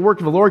abounding in the work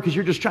of the Lord because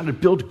you're just trying to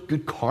build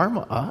good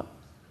karma up.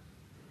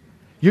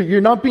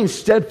 You're not being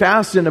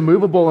steadfast and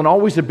immovable and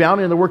always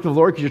abounding in the work of the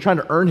Lord because you're trying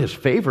to earn His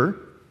favor.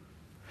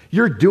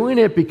 You're doing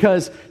it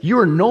because you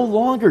are no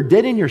longer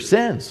dead in your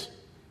sins.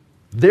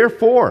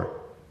 Therefore,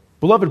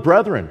 beloved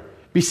brethren,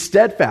 be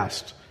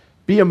steadfast,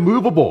 be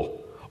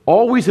immovable,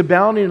 always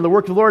abounding in the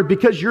work of the Lord,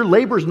 because your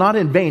labor is not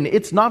in vain.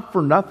 It's not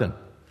for nothing.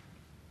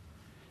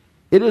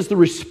 It is the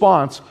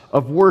response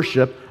of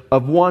worship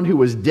of one who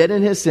was dead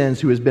in his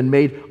sins, who has been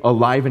made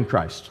alive in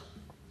Christ.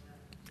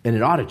 And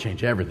it ought to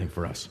change everything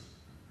for us.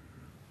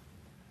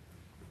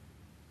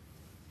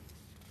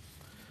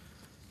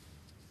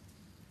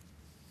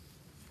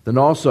 Then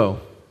also,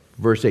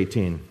 verse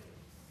 18.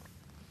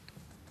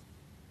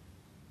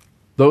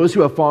 Those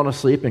who have fallen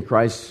asleep in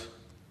Christ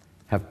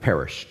have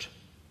perished.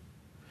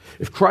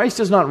 If Christ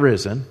has not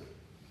risen,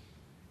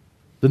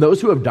 then those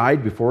who have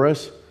died before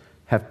us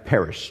have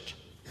perished.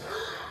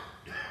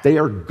 They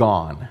are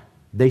gone.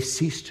 They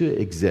cease to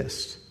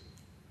exist.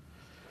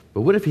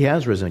 But what if He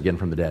has risen again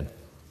from the dead?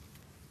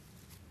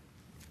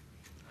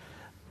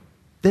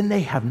 Then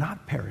they have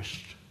not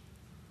perished.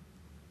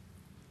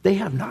 They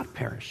have not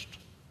perished.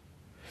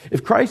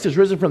 If Christ has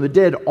risen from the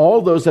dead,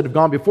 all those that have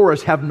gone before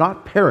us have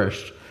not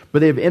perished, but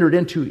they have entered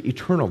into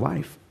eternal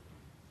life.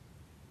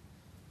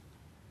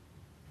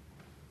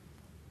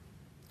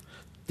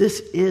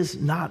 This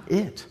is not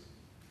it.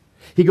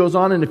 He goes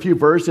on in a few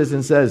verses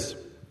and says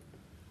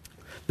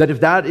that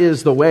if that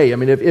is the way, I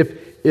mean,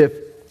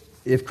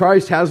 if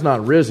Christ has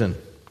not risen,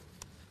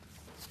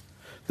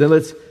 then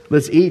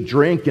let's eat,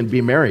 drink, and be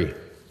merry.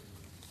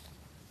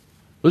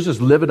 Let's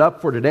just live it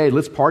up for today.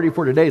 Let's party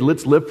for today.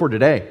 Let's live for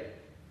today.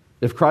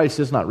 If Christ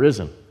is not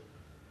risen.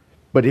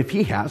 But if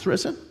He has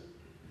risen,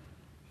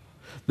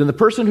 then the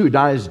person who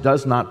dies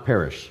does not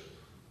perish.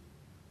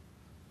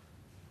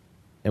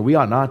 And we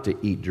ought not to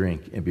eat,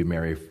 drink, and be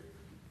merry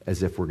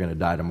as if we're going to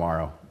die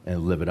tomorrow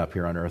and live it up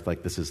here on earth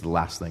like this is the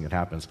last thing that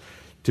happens.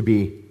 To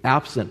be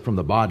absent from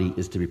the body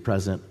is to be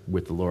present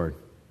with the Lord.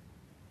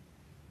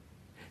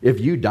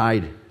 If you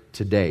died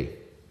today,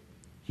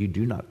 you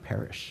do not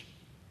perish.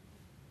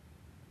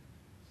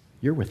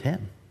 You're with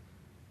Him.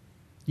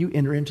 You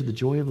enter into the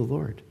joy of the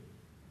Lord.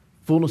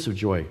 Fullness of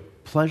joy,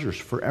 pleasures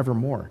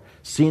forevermore.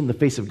 Seeing the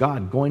face of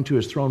God, going to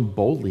His throne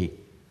boldly.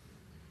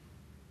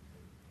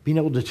 Being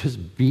able to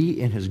just be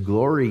in His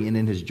glory and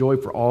in His joy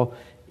for all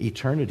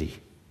eternity.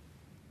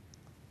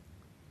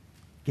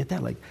 Get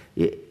that?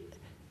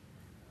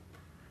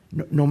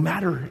 No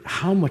matter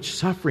how much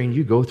suffering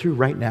you go through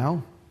right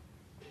now,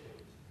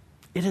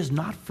 it is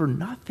not for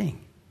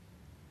nothing.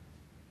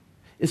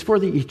 It's for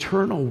the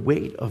eternal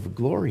weight of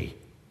glory.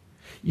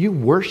 You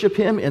worship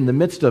Him in the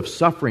midst of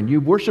suffering.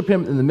 You worship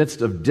Him in the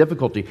midst of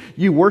difficulty.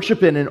 You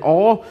worship Him in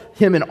all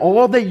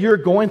that you're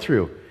going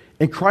through.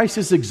 And Christ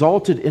is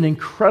exalted in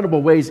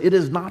incredible ways. It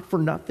is not for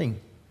nothing.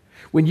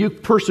 When you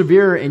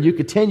persevere and you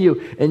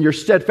continue and you're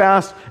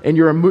steadfast and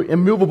you're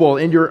immovable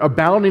and you're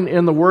abounding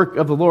in the work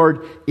of the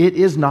Lord, it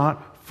is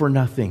not for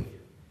nothing.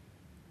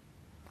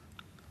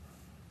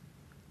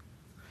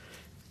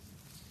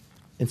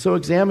 And so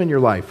examine your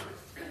life.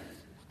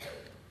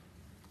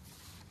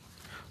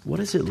 What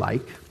is it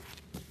like?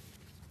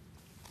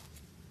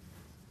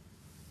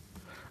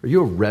 Are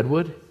you a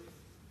redwood?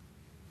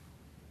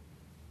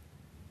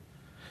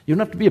 You don't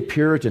have to be a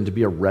Puritan to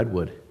be a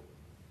redwood.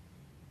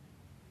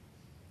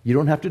 You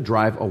don't have to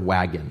drive a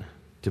wagon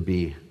to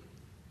be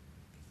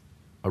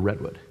a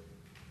redwood.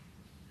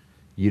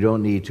 You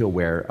don't need to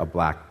wear a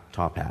black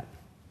top hat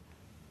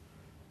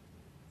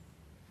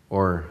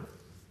or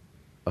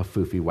a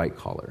foofy white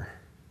collar.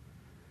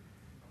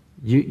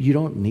 You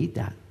don't need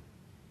that.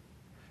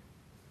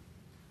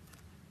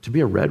 To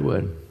be a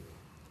redwood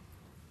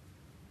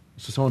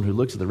is to someone who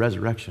looks at the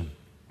resurrection,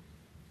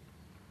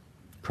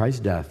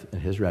 Christ's death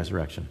and His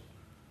resurrection,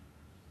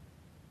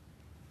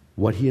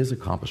 what He has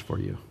accomplished for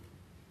you.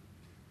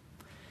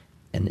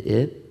 And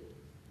it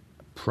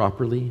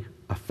properly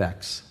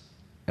affects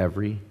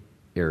every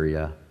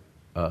area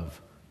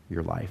of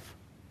your life.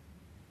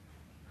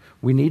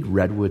 We need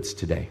redwoods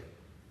today.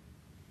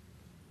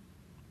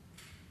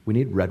 We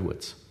need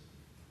redwoods.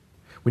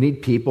 We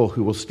need people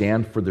who will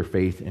stand for their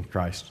faith in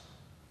Christ.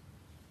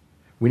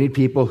 We need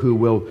people who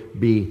will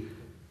be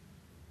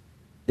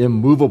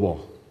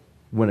immovable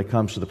when it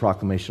comes to the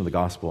proclamation of the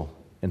gospel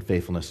and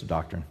faithfulness to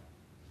doctrine.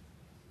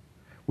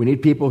 We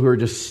need people who are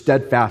just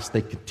steadfast.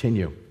 They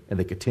continue, and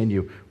they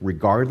continue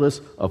regardless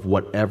of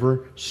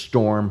whatever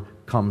storm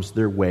comes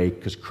their way,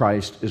 because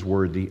Christ is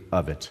worthy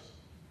of it.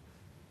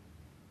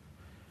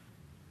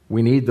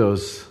 We need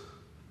those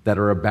that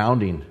are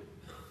abounding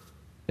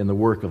in the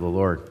work of the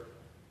Lord.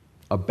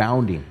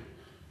 Abounding.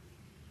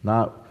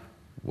 Not,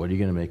 what are you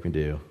going to make me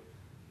do?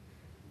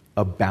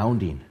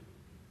 Abounding.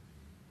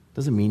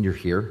 Doesn't mean you're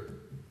here.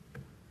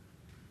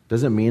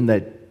 Doesn't mean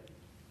that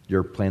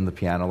you're playing the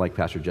piano like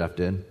Pastor Jeff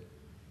did,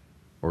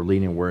 or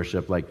leading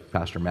worship like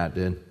Pastor Matt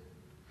did.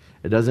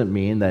 It doesn't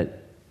mean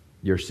that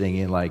you're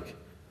singing like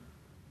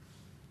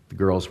the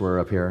girls were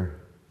up here.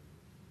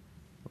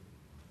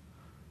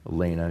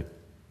 Elena,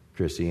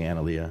 Chrissy,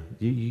 Analia.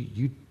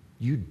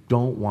 You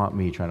don't want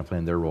me trying to play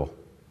in their role.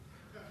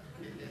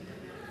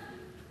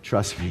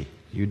 Trust me,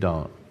 you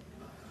don't.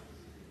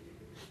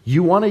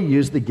 You want to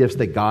use the gifts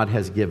that God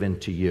has given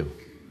to you,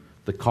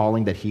 the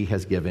calling that He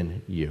has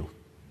given you.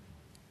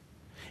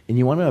 And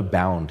you want to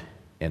abound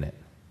in it.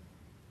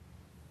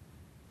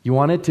 You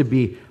want it to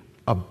be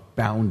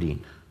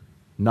abounding,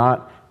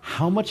 not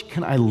how much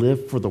can I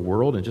live for the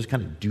world and just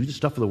kind of do the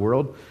stuff of the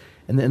world,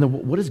 and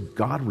then what does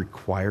God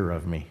require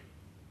of me?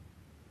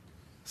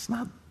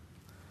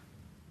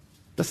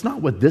 That's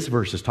not what this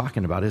verse is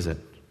talking about, is it?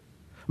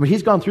 I mean,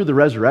 he's gone through the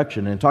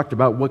resurrection and talked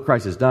about what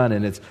Christ has done,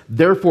 and it's,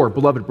 therefore,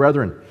 beloved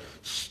brethren,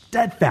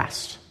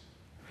 steadfast,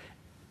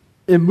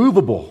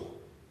 immovable,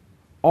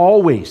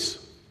 always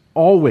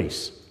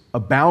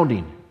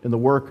abounding in the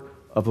work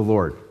of the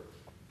Lord.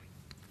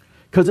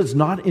 Because it's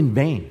not in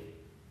vain.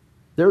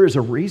 There is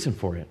a reason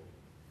for it.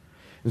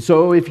 And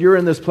so if you're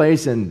in this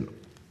place and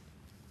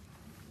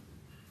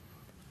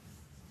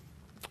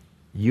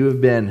you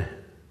have been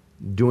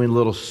doing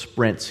little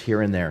sprints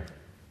here and there,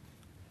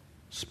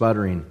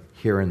 sputtering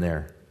here and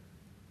there,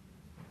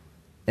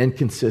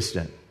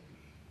 inconsistent.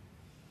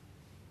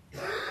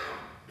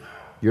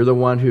 You're the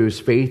one whose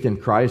faith in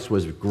Christ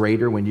was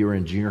greater when you were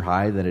in junior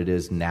high than it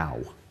is now.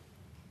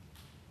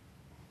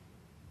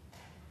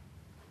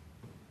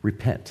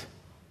 Repent.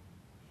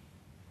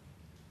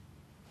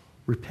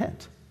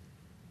 Repent.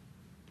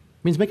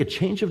 It means make a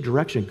change of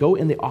direction. Go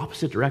in the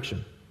opposite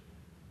direction.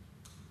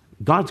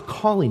 God's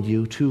calling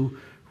you to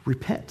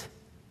repent.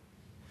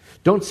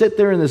 Don't sit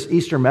there in this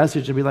Easter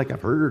message and be like,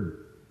 I've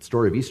heard the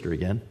story of Easter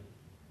again.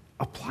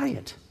 Apply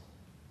it.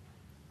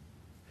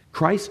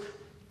 Christ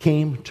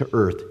came to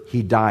earth.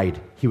 He died.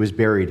 He was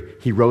buried.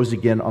 He rose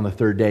again on the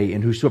third day.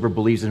 And whosoever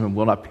believes in him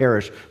will not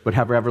perish, but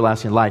have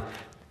everlasting life.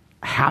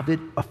 Have it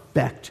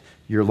affect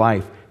your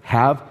life.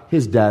 Have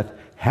his death,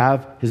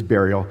 have his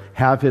burial,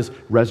 have his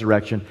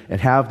resurrection,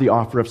 and have the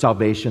offer of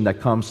salvation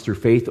that comes through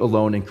faith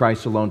alone in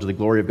Christ alone to the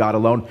glory of God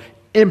alone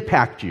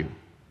impact you,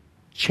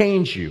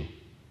 change you.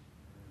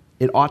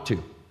 It ought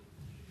to.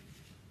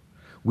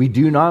 We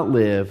do not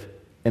live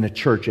in a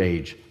church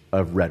age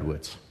of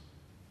redwoods.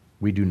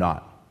 We do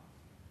not.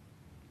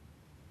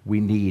 We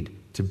need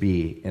to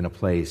be in a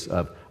place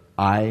of,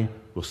 I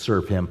will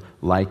serve him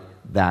like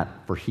that,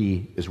 for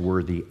he is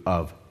worthy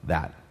of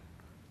that.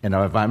 And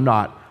if I'm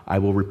not, I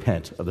will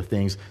repent of the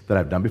things that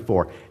I've done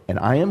before. And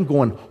I am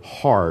going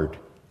hard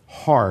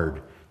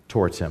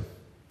towards him.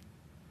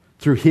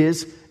 Through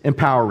his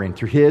empowering,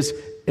 through his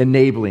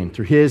enabling,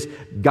 through his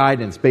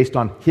guidance based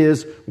on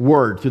his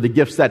word, through the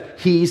gifts that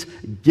he's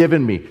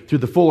given me, through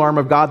the full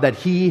armor of God that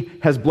he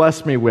has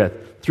blessed me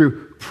with,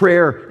 through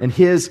prayer and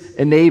his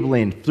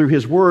enabling, through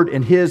his word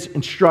and his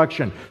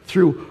instruction,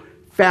 through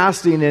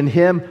fasting and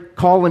him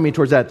calling me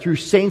towards that, through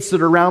saints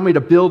that are around me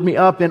to build me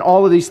up in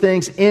all of these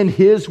things in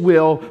his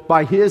will,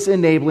 by his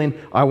enabling.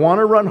 I want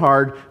to run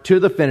hard to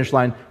the finish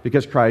line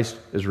because Christ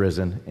is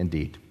risen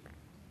indeed.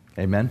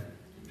 Amen?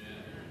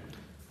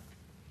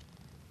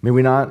 May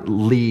we not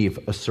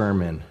leave a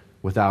sermon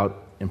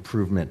without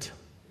improvement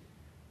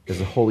as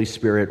the Holy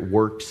Spirit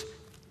works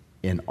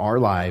in our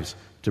lives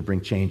to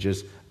bring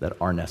changes that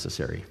are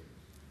necessary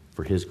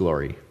for his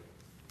glory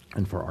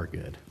and for our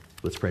good.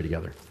 Let's pray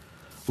together.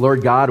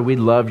 Lord God, we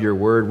love your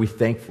word.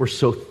 We're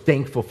so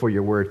thankful for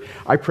your word.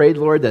 I prayed,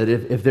 Lord, that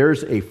if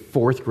there's a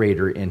fourth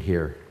grader in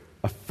here,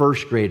 a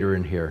first grader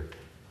in here,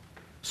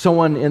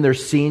 someone in their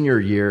senior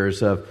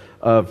years of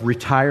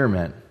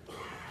retirement,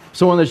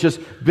 someone that's just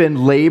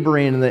been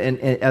laboring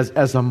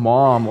as a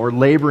mom, or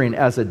laboring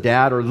as a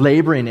dad, or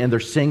laboring in their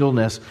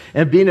singleness,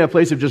 and being in a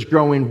place of just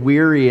growing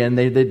weary, and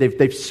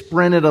they've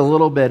sprinted a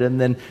little bit and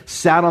then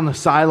sat on the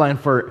sideline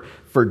for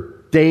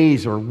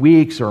days or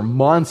weeks or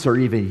months or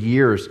even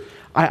years.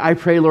 I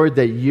pray, Lord,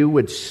 that you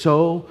would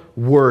so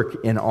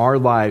work in our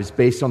lives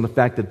based on the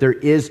fact that there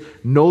is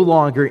no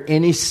longer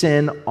any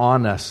sin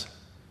on us,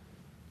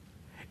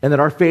 and that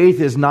our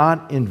faith is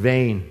not in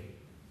vain,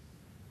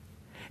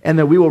 and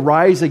that we will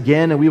rise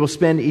again and we will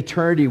spend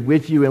eternity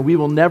with you, and we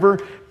will never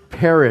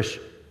perish.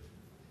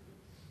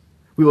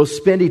 We will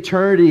spend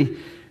eternity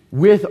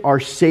with our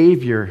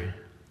Savior,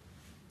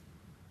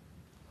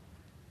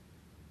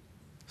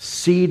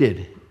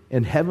 seated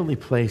in heavenly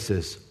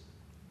places.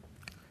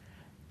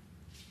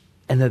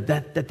 And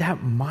that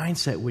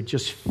mindset would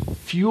just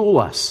fuel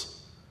us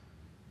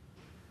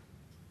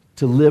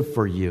to live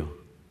for you,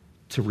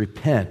 to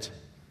repent,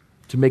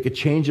 to make a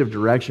change of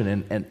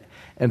direction,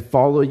 and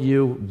follow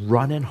you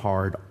running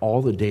hard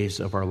all the days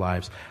of our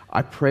lives.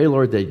 I pray,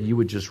 Lord, that you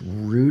would just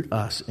root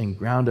us and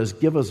ground us.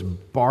 Give us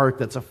bark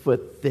that's a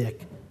foot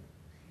thick.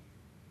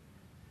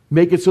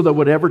 Make it so that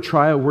whatever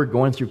trial we're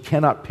going through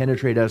cannot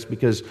penetrate us,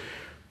 because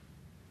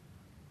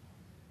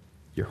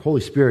your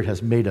Holy Spirit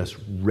has made us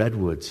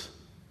redwoods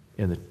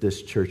in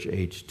this church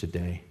age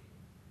today.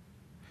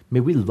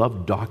 May we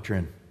love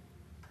doctrine.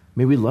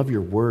 May we love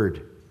your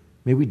word.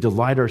 May we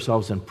delight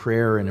ourselves in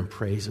prayer and in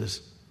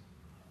praises.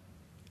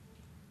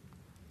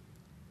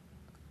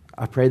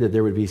 I pray that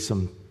there would be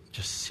some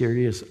just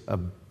serious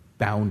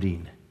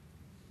abounding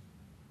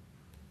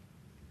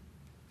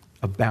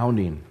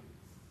abounding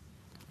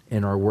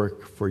in our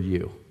work for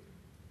you.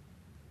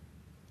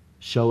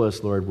 Show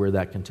us, Lord, where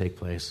that can take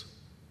place.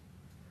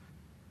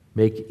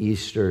 Make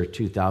Easter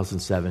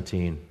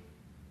 2017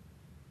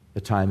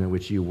 a time in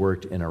which you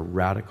worked in a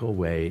radical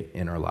way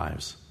in our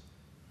lives.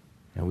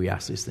 And we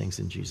ask these things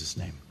in Jesus'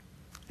 name.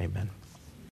 Amen.